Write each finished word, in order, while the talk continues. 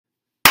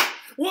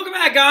Welcome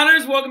back,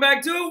 Honors. Welcome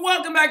back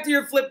to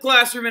your flipped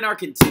classroom and our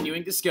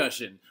continuing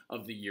discussion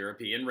of the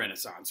European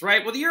Renaissance,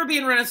 right? Well, the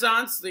European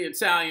Renaissance, the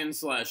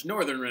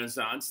Italian/Northern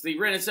Renaissance, the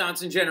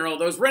Renaissance in general,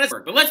 those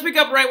Renaissance. But let's pick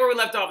up right where we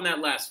left off in that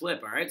last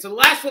flip, all right? So the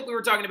last flip we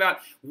were talking about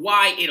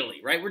why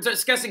Italy, right? We're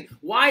discussing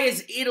why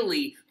is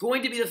Italy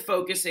going to be the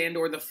focus and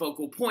or the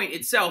focal point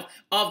itself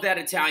of that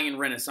Italian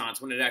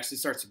Renaissance when it actually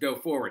starts to go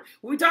forward.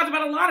 Well, we talked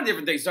about a lot of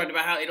different things. We talked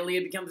about how Italy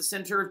had become the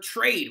center of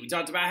trade. We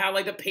talked about how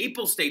like the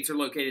papal states are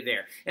located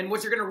there. And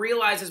what you're going to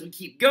realize as we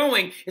keep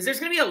going is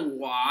there's going to be a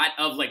lot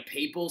of like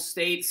papal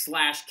state /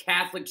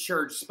 Catholic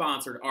Church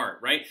sponsored art,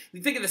 right?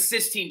 You think of the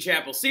Sistine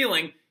Chapel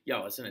ceiling,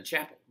 yo, it's in a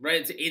chapel,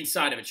 right? It's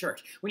inside of a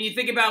church. When you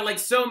think about like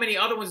so many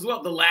other ones as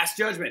well, the Last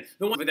Judgment,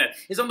 the one with that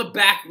is on the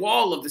back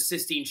wall of the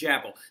Sistine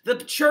Chapel. The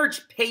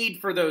church paid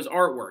for those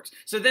artworks.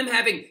 So them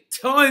having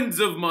tons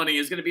of money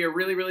is going to be a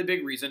really, really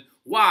big reason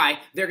why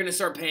they're going to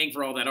start paying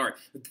for all that art.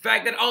 The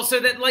fact that also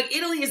that like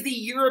Italy is the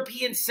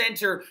European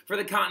center for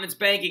the continent's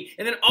banking.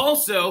 And then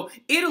also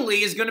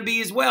Italy is going to be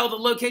as well the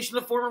location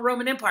of the former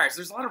Roman Empire. So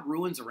there's a lot of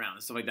ruins around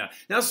and stuff like that.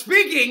 Now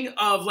speaking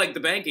of like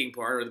the banking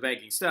part or the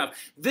banking stuff,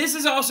 this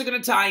is also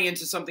going to tie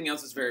into something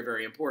else that's very,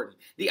 very important.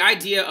 The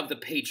idea of the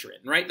patron,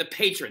 right? The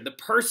patron, the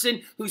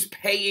person who's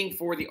paying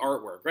for the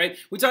artwork, right?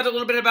 We talked a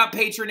little bit about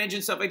patronage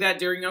and stuff like that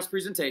during our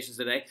presentations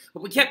today,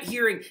 but we kept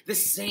hearing the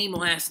same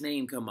last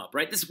name come up,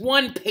 right? This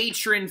one patron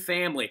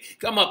family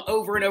come up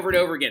over and over and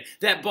over again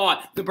that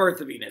bought The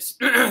Birth of Venus,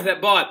 that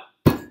bought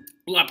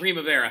La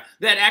Primavera,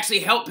 that actually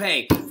helped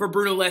pay for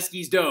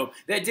Brunelleschi's Dome,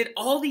 that did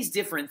all these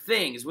different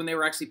things when they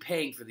were actually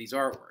paying for these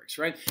artworks,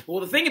 right?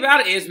 Well, the thing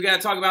about it is we got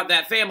to talk about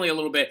that family a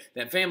little bit.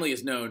 That family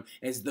is known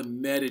as the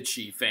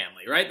Medici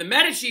family, right? The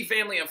Medici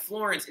family of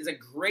Florence is a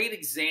great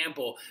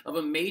example of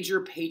a major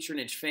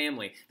patronage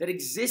family that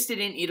existed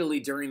in Italy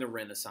during the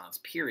Renaissance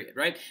period,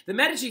 right? The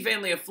Medici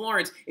family of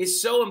Florence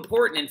is so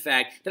important, in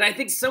fact, that I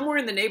think somewhere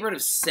in the neighborhood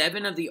of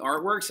 7 of the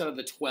artworks out of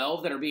the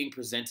 12 that are being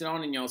presented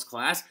on in y'all's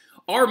class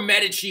are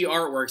Medici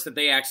artworks that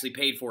they actually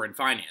paid for and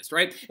financed,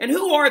 right? And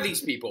who are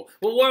these people?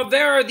 Well,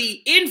 there are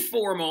the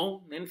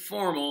informal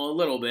a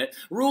little bit,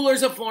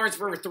 rulers of Florence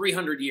for over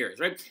 300 years,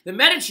 right? The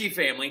Medici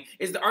family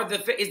is the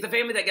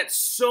family that got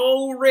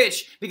so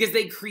rich because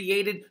they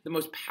created the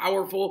most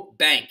powerful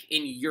bank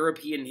in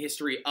European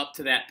history up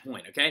to that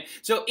point, okay?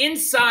 So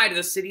inside of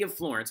the city of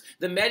Florence,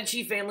 the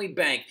Medici family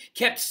bank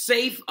kept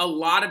safe a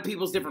lot of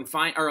people's different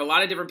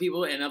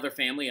people and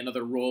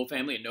another royal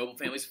family and noble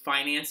families'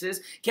 finances,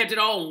 kept it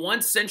all in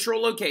one central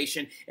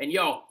location. And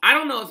yo, I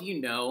don't know if you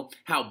know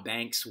how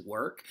banks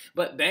work,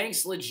 but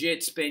banks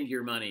legit spend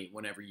your money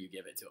whenever you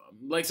give it to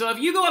them. Like, so if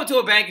you go up to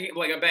a bank,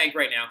 like a bank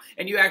right now,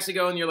 and you actually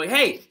go and you're like,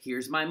 hey,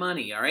 here's my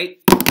money, all right?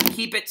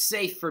 Keep it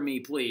safe for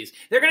me, please.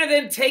 They're going to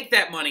then take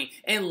that money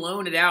and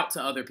loan it out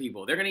to other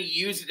people. They're going to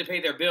use it to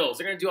pay their bills.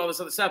 They're going to do all this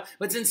other stuff.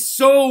 But since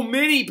so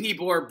many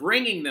people are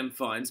bringing them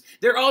funds,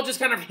 they're all just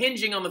kind of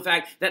hinging on the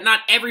fact that not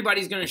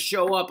everybody's going to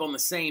show up on the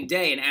same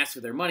day and ask for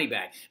their money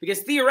back. Because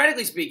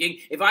theoretically speaking,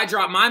 if I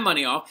drop my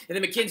money off and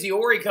then Mackenzie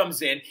Ori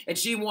comes in and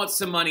she wants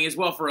some money as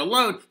well for a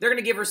loan, they're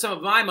going to give her some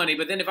of my money.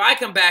 But then if I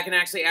come back and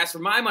actually ask for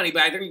my money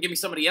back, they're going to give me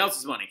somebody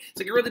else's money. It's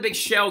like a really big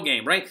shell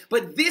game, right?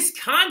 But this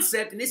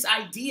concept and this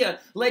idea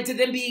led to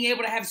them being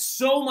able to have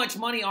so much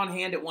money on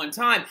hand at one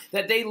time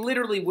that they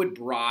literally would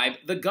bribe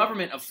the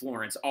government of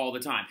Florence all the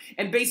time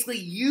and basically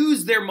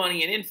use their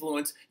money and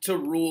influence to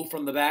rule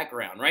from the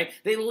background, right?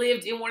 They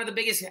lived in one of the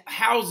biggest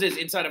houses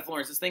inside of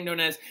Florence, this thing known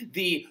as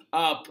the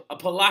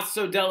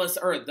Palazzo del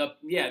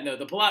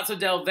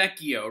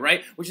Vecchio,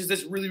 right? Which is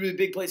this really, really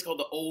big place called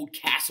the Old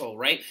Castle,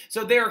 right?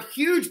 So they're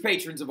huge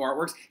patrons of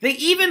artworks. They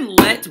even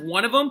let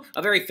one of them,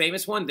 a very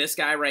famous one, this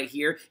guy right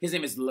here, his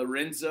name is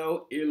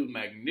Lorenzo il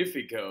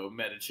Magnifico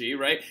Medici,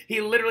 right?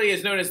 He literally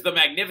is known as the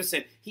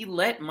Magnificent. He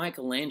let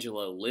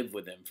Michelangelo live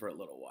with him for a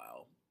little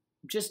while,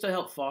 just to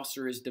help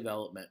foster his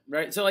development,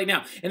 right? So like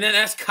now, and then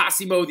that's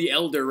Cosimo the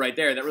Elder right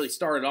there that really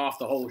started off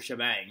the whole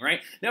shebang,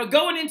 right? Now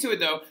going into it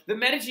though, the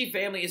Medici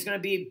family is going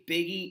to be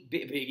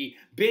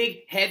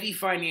big, heavy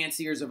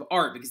financiers of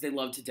art because they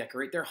love to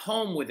decorate their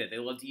home with it. They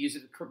love to use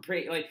it to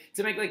create,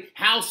 to make like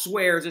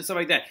housewares and stuff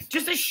like that.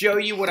 Just to show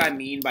you what I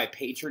mean by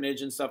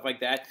patronage and stuff like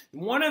that,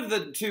 one of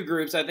the two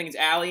groups, I think it's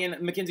Ali and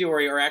Mackenzie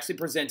Ori, are actually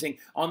presenting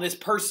on this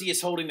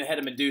Perseus holding the head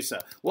of Medusa.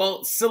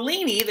 Well,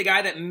 Cellini, the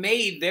guy that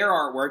made their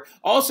artwork,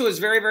 also is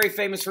very, very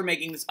famous for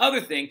making this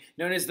other thing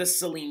known as the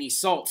Cellini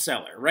salt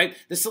cellar, right?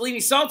 The Cellini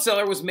salt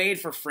cellar was made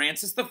for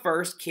Francis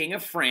I, King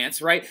of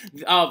France, right,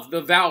 of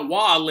the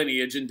Valois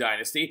lineage and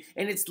dynasty,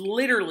 and it's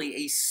literally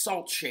a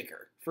salt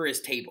shaker for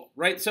his table,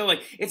 right? So,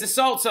 like, it's a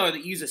salt cellar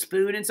that you use a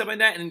spoon and stuff like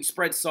that, and you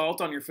spread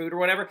salt on your food or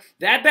whatever.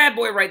 That bad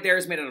boy right there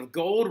is made out of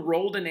gold,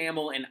 rolled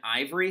enamel, and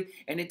ivory,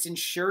 and it's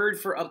insured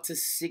for up to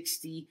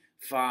 $65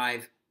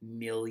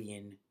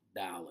 million.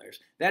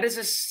 That is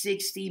a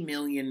 $60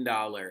 million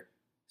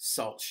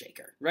salt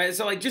shaker, right?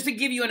 So like just to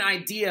give you an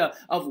idea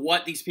of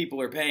what these people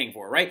are paying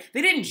for, right?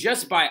 They didn't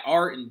just buy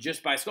art and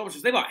just buy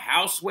sculptures. They bought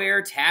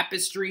houseware,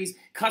 tapestries,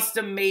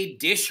 custom-made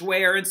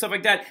dishware and stuff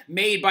like that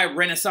made by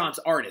Renaissance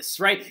artists,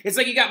 right? It's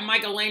like you got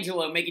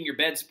Michelangelo making your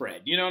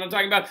bedspread. You know what I'm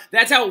talking about?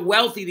 That's how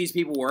wealthy these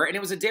people were, and it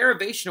was a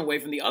derivation away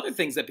from the other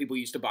things that people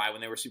used to buy when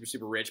they were super,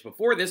 super rich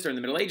before this during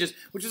the Middle Ages,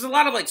 which was a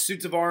lot of like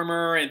suits of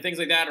armor and things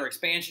like that, or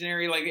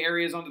expansionary like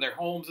areas onto their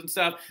homes and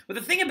stuff. But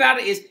the thing about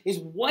it is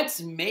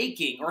what's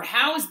making, or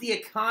how is the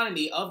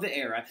economy of the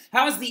era,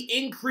 how is the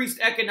increased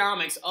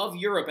economics of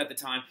Europe at the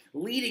time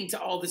leading to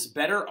all this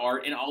better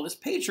art and all this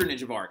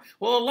patronage of art?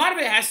 Well, a lot of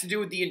it has to do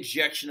with the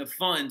injection of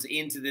funds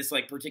into this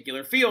like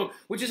particular field,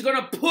 which is going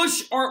to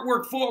push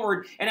artwork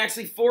forward and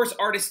actually force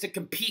artists to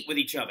compete with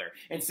each other.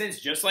 And since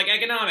just like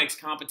economics,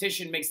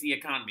 competition makes the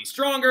economy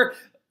stronger,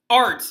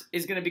 art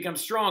is going to become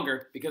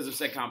stronger because of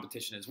said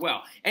competition as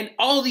well. And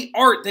all the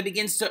art that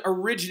begins to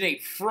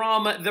originate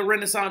from the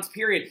Renaissance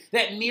period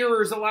that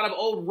mirrors a lot of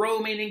old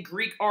Roman and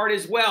Greek art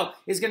as well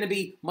is going to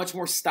be much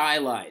more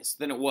stylized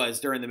than it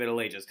was during the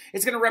Middle Ages.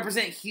 It's going to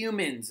represent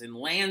humans and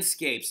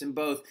landscapes in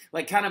both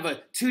like kind of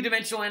a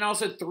two-dimensional and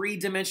also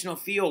three-dimensional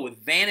feel with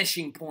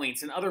vanishing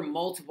points and other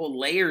multiple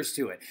layers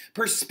to it.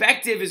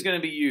 Perspective is going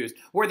to be used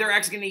where they're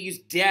actually going to use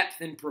depth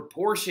and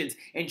proportions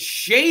and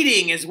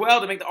shading as well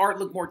to make the art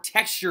look more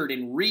textured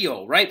and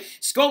real, right?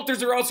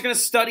 Sculptors are also going to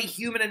study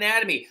human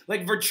anatomy,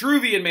 like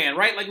Vitruvian Man,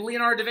 right? Like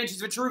Leonardo da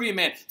Vinci's Vitruvian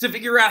Man, to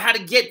figure out how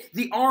to get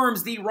the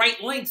arms the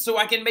right length so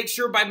I can make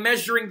sure by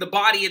measuring the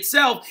body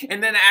itself,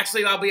 and then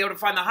actually I'll be able to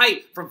find the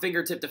height from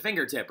fingertip to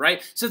fingertip,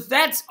 right? So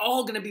that's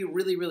all going to be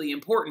really, really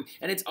important,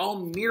 and it's all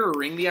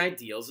mirroring the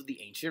ideals of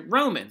the ancient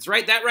Romans,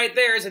 right? That right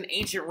there is an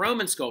ancient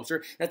Roman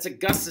sculpture. That's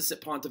Augustus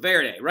at Ponte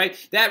Verde, right?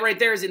 That right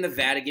there is in the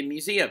Vatican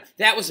Museum.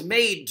 That was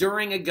made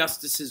during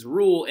Augustus's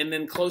rule and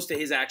then close to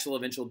his actual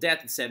eventual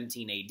death in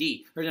 17 AD,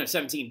 or no,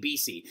 17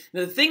 BC.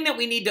 Now, the thing that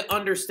we need to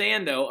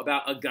understand, though,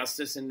 about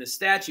Augustus and this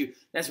statue,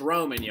 that's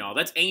Roman, y'all.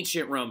 That's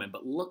ancient Roman,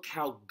 but look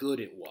how good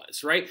it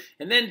was, right?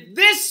 And then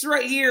this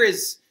right here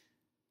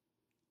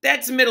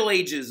that's Middle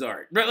Ages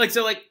art, right? Like,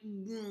 so like,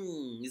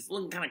 it's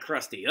looking kind of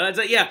crusty. It's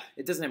like, yeah,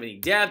 it doesn't have any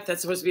depth.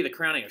 That's supposed to be the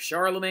crowning of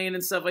Charlemagne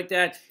and stuff like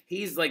that.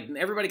 He's like,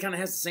 everybody kind of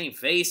has the same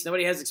face.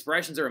 Nobody has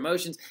expressions or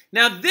emotions.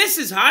 Now, this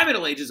is high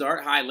Middle Ages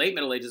art, high late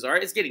Middle Ages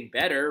art. It's getting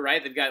better,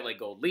 right? They've got like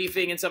gold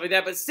leafing and stuff like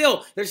that, but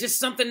still, there's just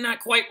something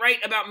not quite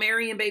right about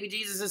Mary and baby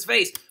Jesus'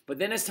 face. But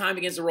then as time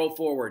begins to roll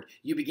forward,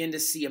 you begin to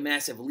see a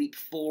massive leap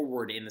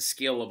forward in the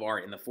scale of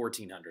art in the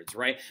 1400s,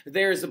 right?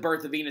 There's the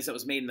Birth of Venus that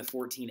was made in the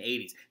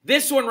 1480s.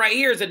 This one right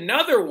here is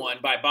another one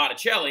by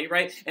Botticelli,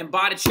 right? And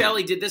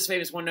Botticelli did this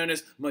famous one known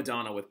as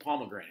Madonna with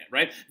Pomegranate,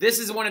 right? This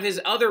is one of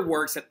his other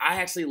works that I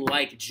actually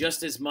like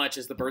just as much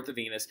as the Birth of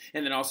Venus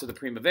and then also the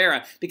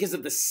Primavera because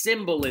of the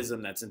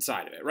symbolism that's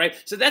inside of it, right?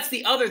 So that's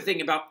the other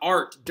thing about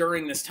art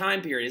during this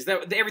time period is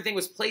that everything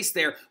was placed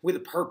there with a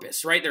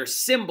purpose, right? There are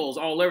symbols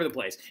all over the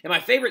place. And my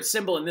favorite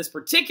symbol in this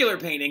particular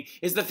painting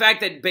is the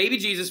fact that baby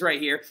Jesus right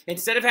here,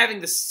 instead of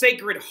having the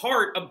sacred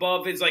heart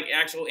above his like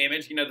actual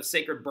image, you know, the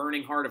sacred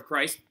burning heart of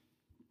Christ,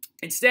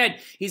 instead,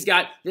 he's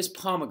got this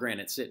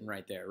pomegranate sitting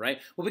right there, right?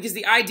 Well, because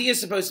the idea is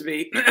supposed to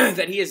be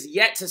that he has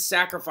yet to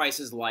sacrifice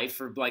his life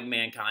for like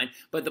mankind,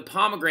 but the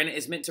pomegranate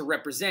is meant to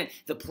represent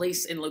the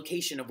place and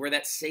location of where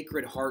that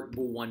sacred heart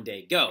will one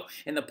day go.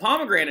 And the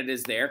pomegranate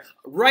is there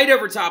right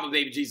over top of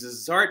baby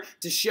Jesus' heart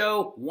to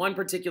show one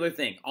particular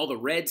thing. All the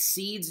red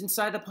seeds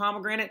inside the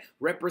pomegranate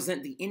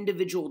represent the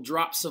individual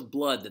drops of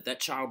blood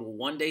that child will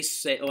one day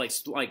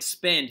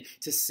spend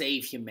to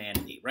save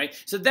humanity, right?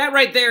 So that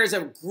right there is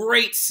a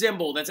great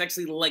symbol that's actually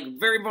like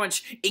very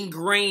much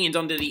ingrained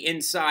onto the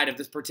inside of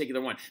this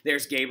particular one.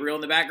 There's Gabriel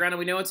in the background, and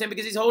we know it's him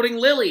because he's holding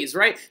lilies,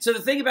 right? So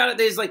the thing about it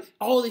is like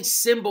all these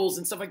symbols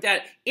and stuff like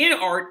that in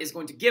art is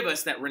going to give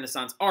us that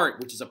Renaissance art,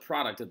 which is a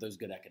product of those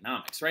good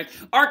economics, right?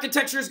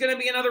 Architecture is going to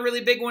be another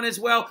really big one as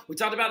well. We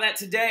talked about that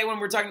today when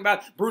we're talking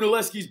about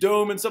Brunelleschi's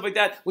dome and stuff like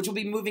that, which will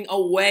be moving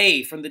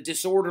away from the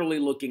disorderly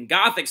looking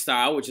Gothic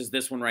style, which is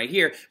this one right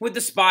here, with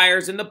the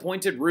spires and the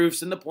pointed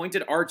roofs and the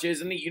pointed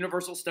arches and the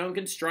universal stone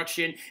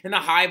construction and the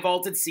high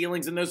vaulted ceilings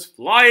and those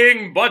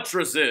flying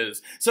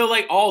buttresses. So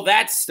like all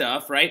that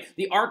stuff, right?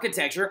 The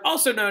architecture,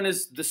 also known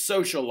as the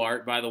social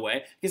art, by the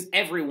way, because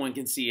everyone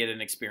can see it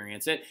and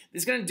experience it,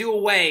 is going to do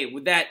away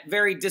with that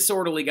very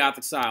disorderly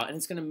Gothic style, and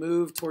it's going to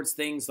move towards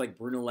things like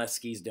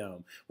Brunelleschi's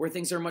dome, where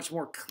things are much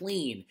more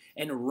clean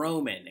and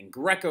Roman and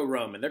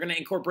Greco-Roman. They're going to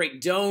incorporate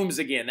domes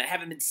again that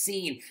haven't been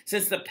seen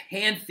since the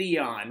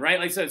Pantheon, right?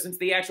 Like so, since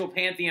the actual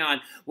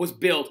Pantheon was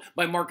built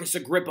by Marcus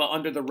Agrippa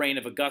under the reign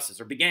of Augustus,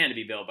 or began to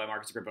be built by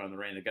Marcus Agrippa under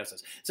the reign of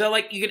Augustus. So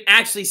like you can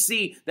actually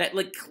see that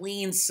like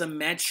clean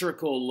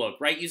symmetrical look,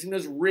 right? Using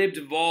those ribbed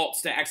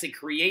vaults to actually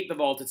create the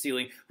vaulted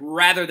ceiling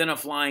rather than a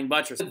flying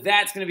buttress. So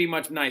that's going to be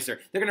much nicer.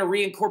 They're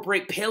going to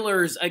reincorporate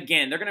pillars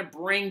again. They're going to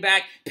bring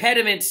back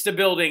pediments to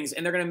buildings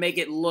and they're going to make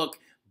it look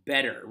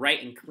better,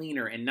 right? And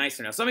cleaner and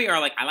nicer. Now, some of you are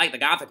like, I like the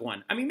Gothic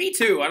one. I mean, me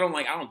too. I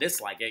don't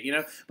dislike it, you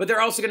know? But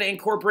they're also going to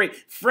incorporate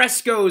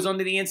frescoes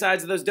onto the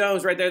insides of those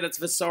domes right there. That's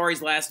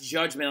Vasari's Last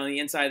Judgment on the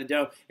inside of the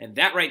dome. And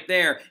that right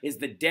there is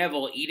the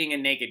devil eating a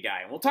naked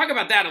guy. And we'll talk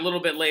about that a little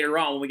bit later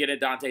on when we get into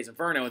Dante's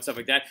Inferno and stuff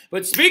like that.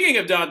 But speaking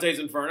of Dante's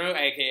Inferno,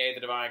 aka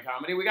the Divine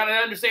Comedy, we got to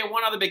understand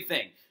one other big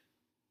thing.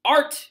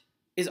 Art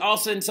is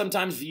also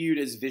sometimes viewed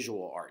as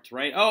visual art,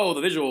 right? Oh, the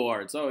visual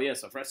arts. Oh,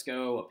 yes, a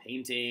fresco, a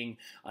painting,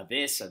 a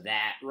this, a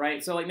that,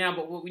 right? So, like, now,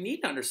 but what we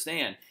need to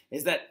understand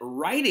is that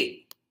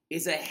writing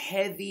is a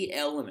heavy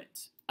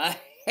element,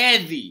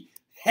 heavy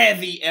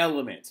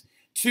element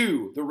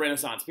to the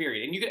Renaissance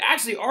period. And you could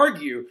actually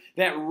argue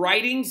that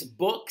writings,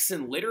 books,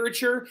 and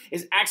literature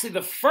is actually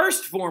the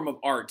first form of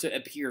art to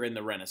appear in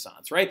the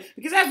Renaissance, right?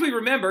 Because as we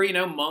remember, you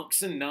know,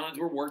 monks and nuns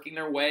were working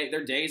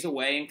their days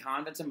away in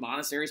convents and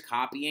monasteries,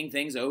 copying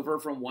things over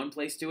from one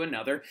place to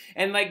another.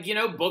 And, like, you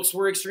know, books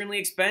were extremely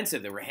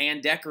expensive. They were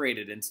hand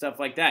decorated and stuff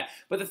like that.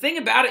 But the thing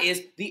about it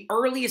is the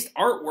earliest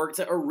artwork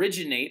to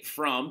originate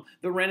from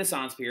the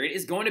Renaissance period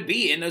is going to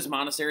be in those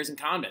monasteries and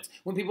convents.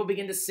 When people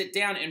begin to sit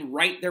down and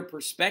write their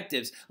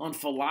perspectives on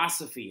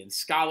philosophy and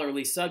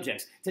scholarly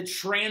subjects, to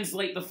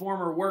translate the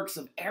former works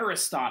of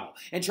Aristotle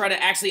and try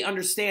to actually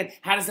understand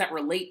how does that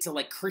relate to,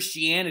 like,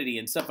 Christianity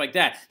and stuff like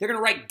that. They're going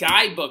to write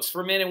guidebooks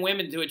for men and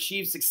women to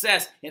achieve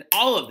success, and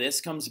all of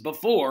this comes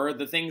before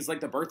the things like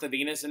the Birth of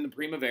Venus and the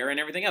Primavera and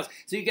everything else.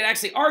 So you could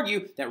actually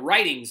argue that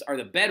writings are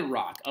the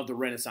bedrock of the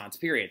Renaissance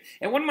period.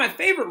 And one of my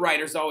favorite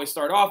writers to always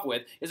start off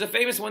with is a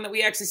famous one that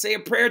we actually say a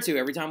prayer to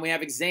every time we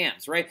have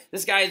exams, right?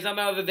 This guy is none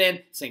other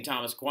than St.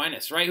 Thomas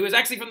Aquinas, right? Who is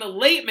actually from the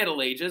late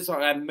Middle Ages,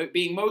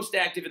 being most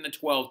active in the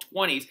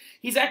 1220s.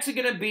 He's actually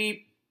going to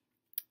be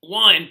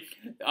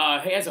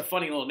he has a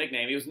funny little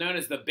nickname. He was known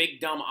as the Big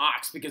Dumb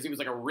Ox because he was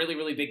like a really,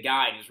 really big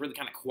guy, and he was really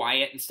kind of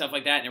quiet and stuff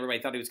like that, and everybody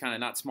thought he was kind of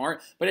not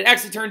smart. But it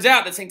actually turns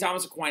out that St.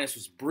 Thomas Aquinas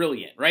was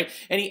brilliant, right?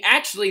 And he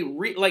actually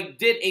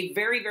did a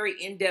very, very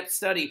in-depth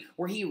study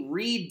where he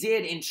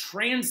redid and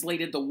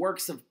translated the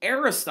works of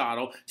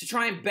Aristotle to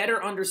try and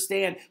better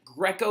understand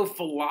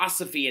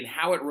Greco-philosophy and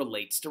how it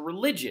relates to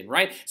religion,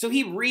 right? So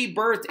he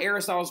rebirthed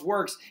Aristotle's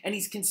works, and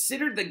he's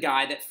considered the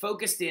guy that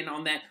focused in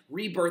on that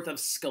rebirth of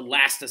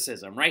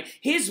scholasticism, right?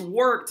 His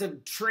work to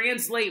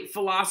translate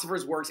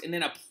philosophers' works and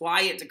then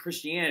apply it to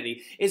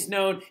Christianity is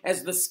known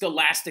as the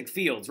scholastic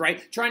fields,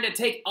 right? Trying to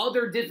take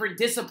other different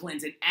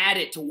disciplines and add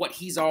it to what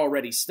he's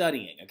already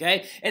studying,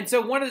 okay? And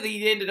so one of the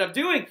he ended up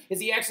doing is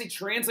he actually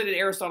translated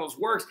Aristotle's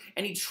works,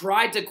 and he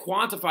tried to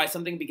quantify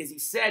something because he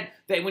said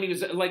that when he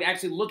was like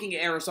actually looking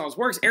at Aristotle's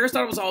works,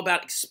 Aristotle was all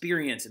about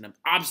experience and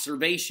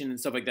observation and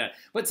stuff like that.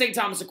 But St.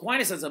 Thomas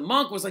Aquinas as a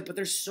monk was like, but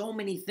there's so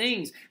many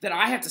things that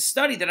I have to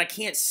study that I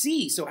can't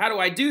see, so how do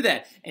I do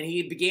that? And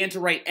he began to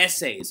write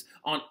essays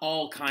on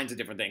all kinds of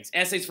different things.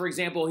 Essays, for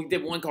example, he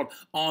did one called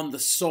On the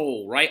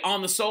Soul, right?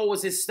 On the Soul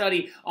was his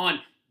study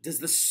on, does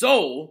the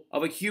soul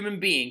of a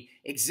human being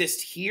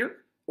exist here,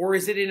 or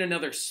is it in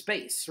another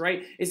space,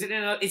 right? Is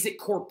it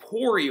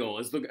corporeal,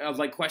 is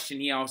the question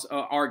he also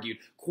argued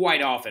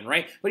quite often,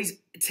 right? But he's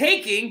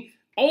taking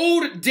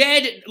old,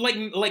 dead,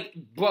 like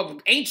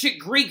ancient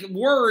Greek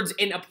words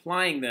and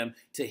applying them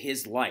to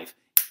his life.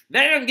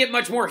 That doesn't get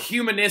much more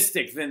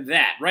humanistic than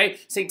that, right?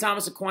 St.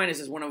 Thomas Aquinas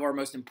is one of our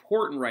most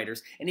important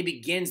writers, and he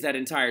begins that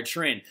entire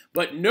trend.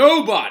 But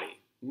nobody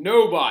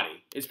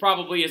is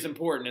probably as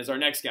important as our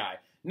next guy.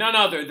 None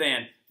other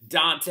than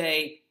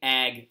Dante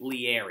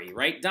Alighieri,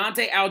 right?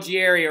 Dante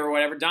Alighieri or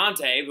whatever,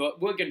 Dante,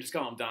 but we can just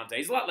call him Dante.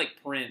 He's a lot like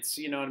Prince,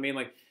 you know what I mean?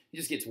 Like, he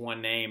just gets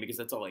one name because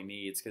that's all he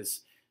needs, because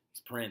it's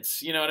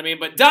Prince, you know what I mean?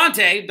 But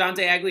Dante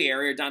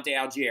Alighieri, or Dante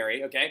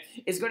Alighieri, okay,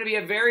 is going to be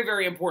a very,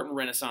 very important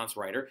Renaissance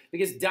writer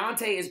because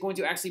Dante is going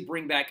to actually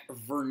bring back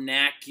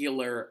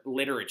vernacular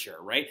literature,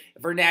 right?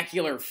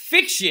 Vernacular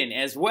fiction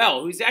as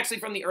well, who's actually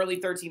from the early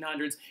 1300s,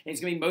 and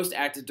he's going to be most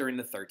active during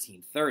the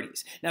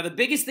 1330s. Now, the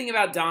biggest thing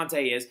about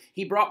Dante is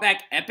he brought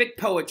back epic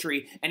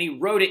poetry, and he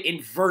wrote it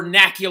in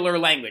vernacular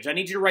language. I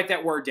need you to write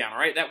that word down, all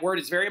right? That word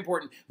is very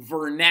important,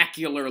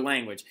 vernacular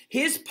language.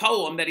 His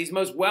poem that he's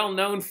most well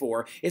known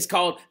for is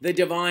called The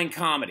Divine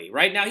Comedy,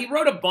 right? Now, he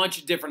wrote a bunch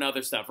of different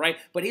other stuff, right?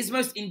 But his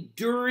most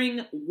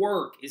enduring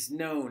work is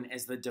known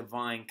as The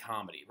Divine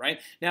Comedy, right?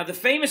 Now, the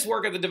famous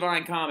work of The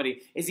Divine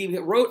Comedy is he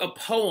wrote a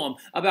poem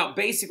about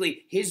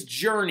basically his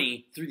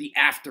journey through the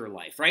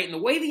afterlife, right? And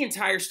the way the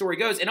entire story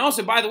goes, and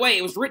also, by the way,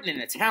 it was written in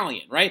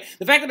Italian, right?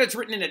 The fact that it's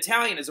written in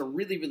Italian is a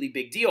really, really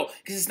big deal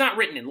because it's not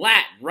written in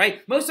Latin,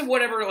 right? Most of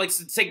whatever, like,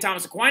 St.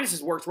 Thomas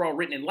Aquinas' works were all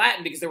written in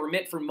Latin because they were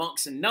meant for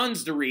monks and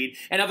nuns to read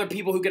and other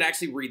people who could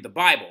actually read the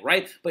Bible,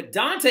 right? But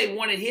Dante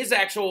wanted his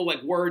actual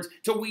words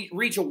to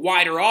reach a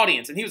wider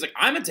audience, and he was like,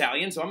 I'm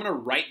Italian, so I'm going to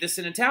write this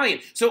in Italian,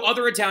 so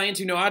other Italians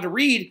who know how to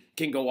read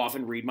can go off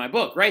and read my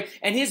book, right?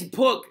 And his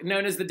book,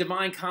 known as The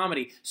Divine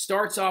Comedy,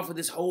 starts off with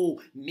this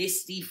whole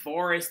misty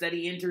forest that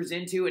he enters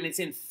into, and it's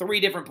in 3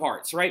 different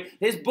parts, right?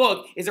 His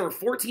book is over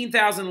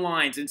 14,000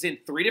 lines, and it's in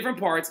 3 different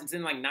parts. It's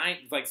in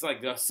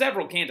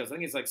several cantos. I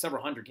think it's like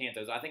several hundred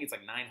cantos. I think it's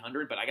like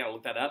 900, but I gotta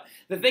look that up.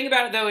 The thing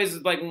about it, though, is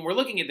when we're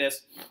looking at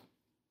this,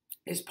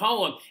 his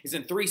poem is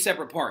in 3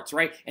 separate parts,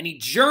 right? And he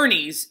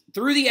journeys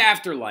through the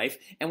afterlife,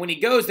 and when he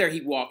goes there,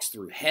 he walks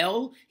through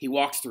hell, he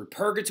walks through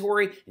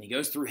purgatory, and he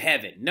goes through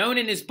heaven, known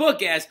in his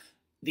book as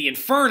the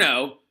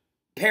Inferno,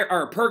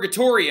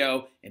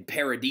 Purgatorio, and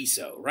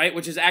Paradiso, right?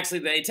 Which is actually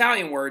the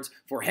Italian words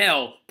for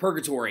hell,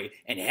 purgatory,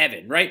 and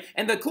heaven, right?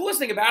 And the coolest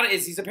thing about it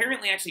is he's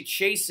apparently actually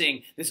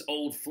chasing this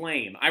old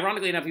flame.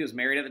 Ironically enough, he was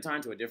married at the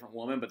time to a different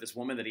woman, but this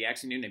woman that he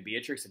actually knew named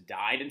Beatrix had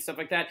died and stuff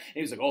like that. And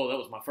he was like, oh, that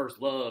was my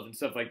first love and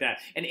stuff like that.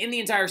 And in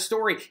the entire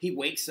story, he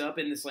wakes up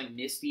in this like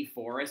misty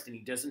forest and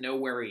he doesn't know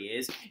where he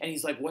is. And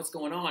he's like, what's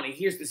going on? And he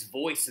hears this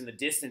voice in the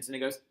distance and he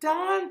goes,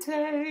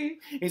 Dante.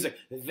 And he's like,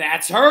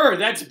 that's her,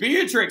 that's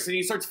Beatrix. And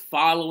he starts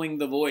following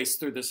the voice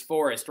through this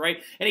forest, right?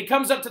 And he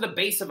comes up to the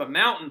base of a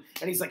mountain,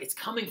 and he's like, it's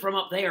coming from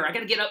up there. I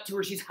gotta get up to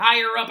her. She's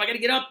higher up. I gotta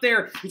get up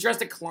there. He tries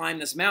to climb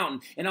this mountain,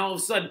 and all of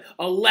a sudden,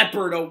 a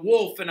leopard, a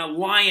wolf, and a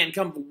lion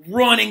come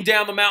running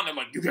down the mountain.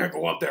 They're like, you can't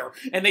go up there.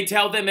 And they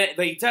tell him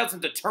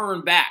to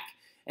turn back.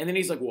 And then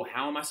he's like, well,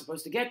 how am I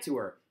supposed to get to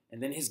her?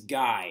 And then his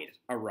guide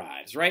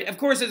arrives, right? Of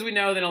course, as we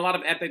know, in a lot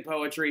of epic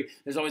poetry,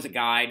 there's always a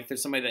guide.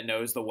 There's somebody that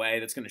knows the way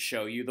that's going to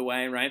show you the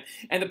way, right?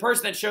 And the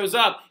person that shows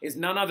up is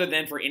none other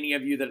than, for any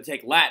of you that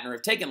take Latin or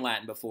have taken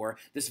Latin before,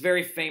 this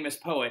very famous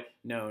poet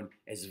known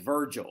as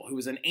Virgil, who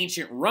was an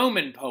ancient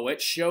Roman poet,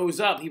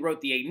 shows up. He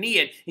wrote the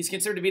Aeneid. He's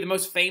considered to be the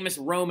most famous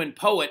Roman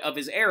poet of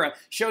his era.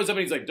 Shows up and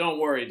he's like, don't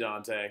worry,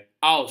 Dante.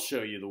 I'll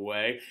show you the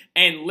way.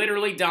 And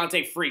literally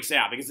Dante freaks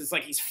out because it's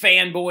like he's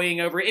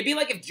fanboying over it. It'd be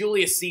like if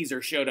Julius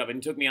Caesar showed up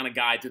and took me on a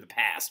guide through the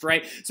past,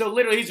 right? So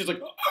literally he's just like,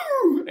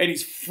 oh, and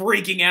he's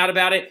freaking out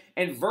about it.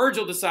 And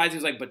Virgil decides,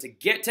 he's like, but to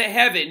get to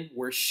heaven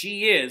where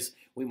she is,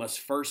 we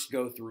must first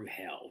go through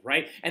hell,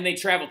 right? And they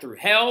travel through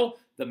hell,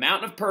 the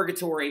mountain of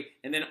purgatory,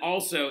 and then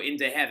also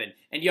into heaven.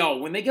 And y'all,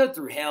 when they go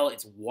through hell,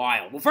 it's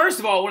wild. Well, first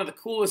of all, one of the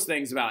coolest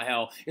things about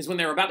hell is when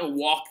they're about to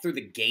walk through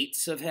the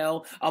gates of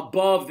hell,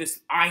 above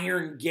this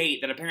iron gate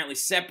that apparently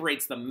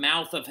separates the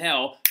mouth of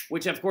hell,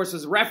 which of course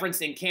was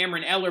referenced in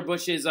Cameron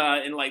Ellerbush's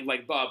in like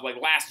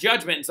Last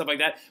Judgment and stuff like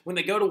that. When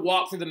they go to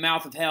walk through the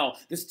mouth of hell,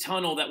 this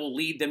tunnel that will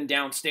lead them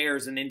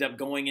downstairs and end up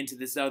going into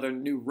this other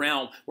new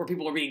realm where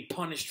people are being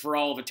punished for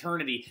all of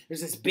eternity.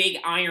 There's this big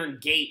iron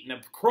gate, and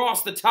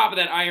across the top of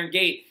that iron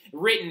gate,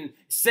 written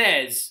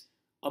says,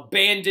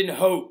 "Abandon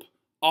hope,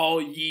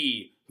 all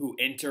ye who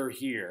enter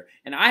here."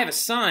 And I have a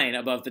sign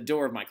above the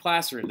door of my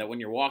classroom that when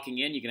you're walking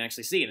in, you can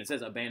actually see it. And it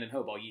says, "Abandon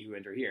hope, all ye who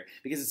enter here."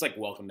 Because it's like,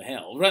 welcome to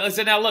hell. Right?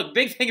 So now look,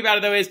 big thing about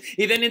it though is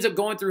he then ends up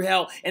going through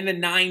hell in the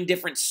 9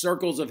 different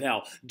circles of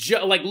hell.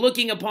 Like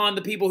looking upon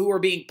the people who are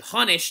being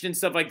punished and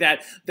stuff like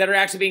that are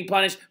actually being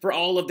punished for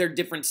all of their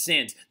different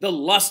sins. The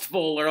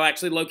lustful are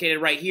actually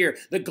located right here.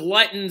 The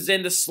gluttons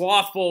and the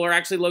slothful are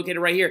actually located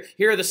right here.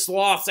 Here are the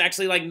sloths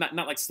actually like,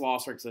 not like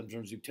sloths like in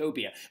terms of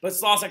Utopia, but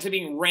sloths actually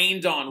being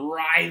rained on,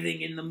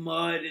 writhing in the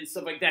mud and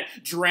stuff like that,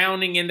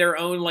 drowning in their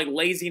own like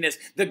laziness.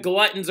 The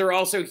gluttons are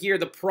also here,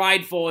 the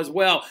prideful as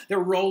well. They're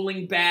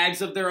rolling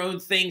bags of their own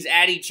things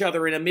at each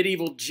other in a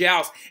medieval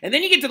joust. And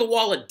then you get to the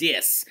wall of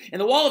Dis. And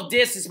the wall of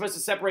Dis is supposed to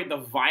separate the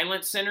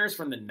violent sinners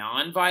from the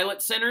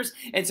non-violent sinners.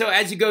 And so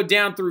as you go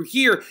down through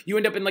here, you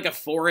end up in like a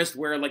forest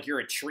where like you're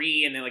a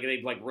tree and then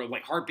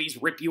like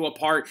harpies rip you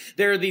apart.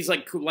 There are these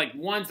like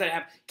ones that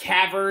have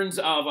caverns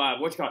of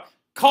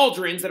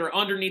cauldrons that are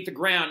underneath the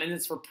ground, and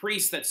it's for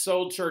priests that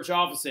sold church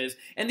offices.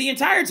 And the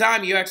entire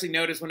time you actually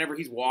notice whenever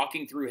he's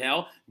walking through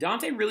hell,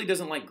 Dante really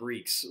doesn't like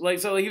Greeks.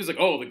 So he was like,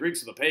 oh, the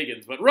Greeks are the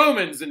pagans, but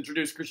Romans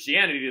introduced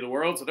Christianity to the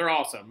world, so they're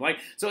awesome.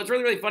 So it's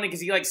really, really funny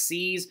because he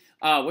sees,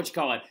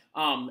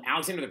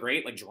 Alexander the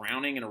Great,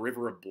 drowning in a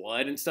river of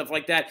blood and stuff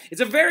like that.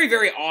 It's a very,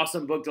 very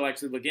awesome book to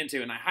actually look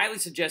into, and I highly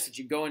suggest that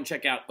you go and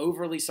check out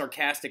Overly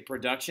Sarcastic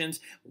Productions'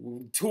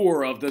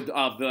 tour of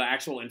the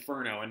actual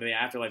Inferno and the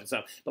afterlife and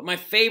stuff. But my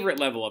favorite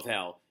level of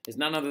hell is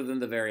none other than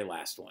the very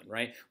last one,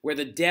 right? Where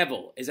the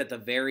devil is at the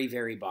very,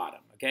 very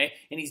bottom, okay?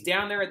 And he's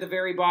down there at the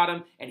very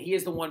bottom, and he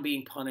is the one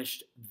being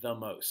punished the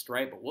most,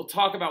 right? But we'll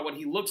talk about what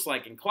he looks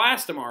like in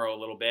class tomorrow a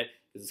little bit,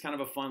 because it's kind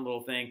of a fun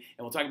little thing,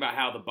 and we'll talk about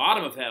how the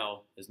bottom of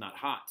hell is not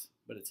hot,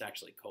 but it's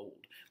actually cold.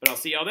 But I'll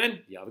see y'all then.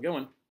 Y'all have a good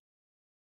one.